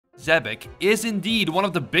Xebec is indeed one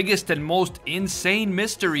of the biggest and most insane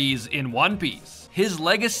mysteries in One Piece. His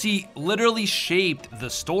legacy literally shaped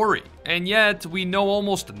the story, and yet we know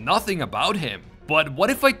almost nothing about him. But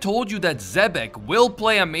what if I told you that Xebec will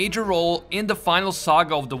play a major role in the final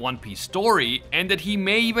saga of the One Piece story, and that he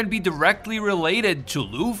may even be directly related to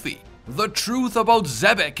Luffy? The truth about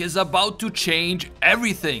Xebec is about to change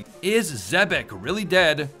everything. Is Xebec really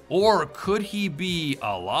dead, or could he be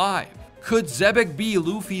alive? Could Xebec be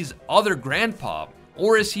Luffy's other grandpa?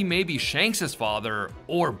 Or is he maybe Shanks' father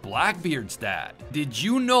or Blackbeard's dad? Did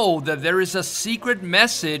you know that there is a secret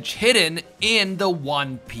message hidden in the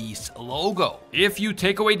One Piece logo? If you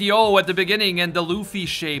take away the O at the beginning and the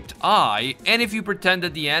Luffy-shaped I, and if you pretend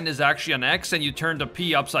that the N is actually an X and you turn the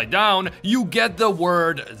P upside down, you get the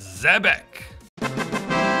word Xebec.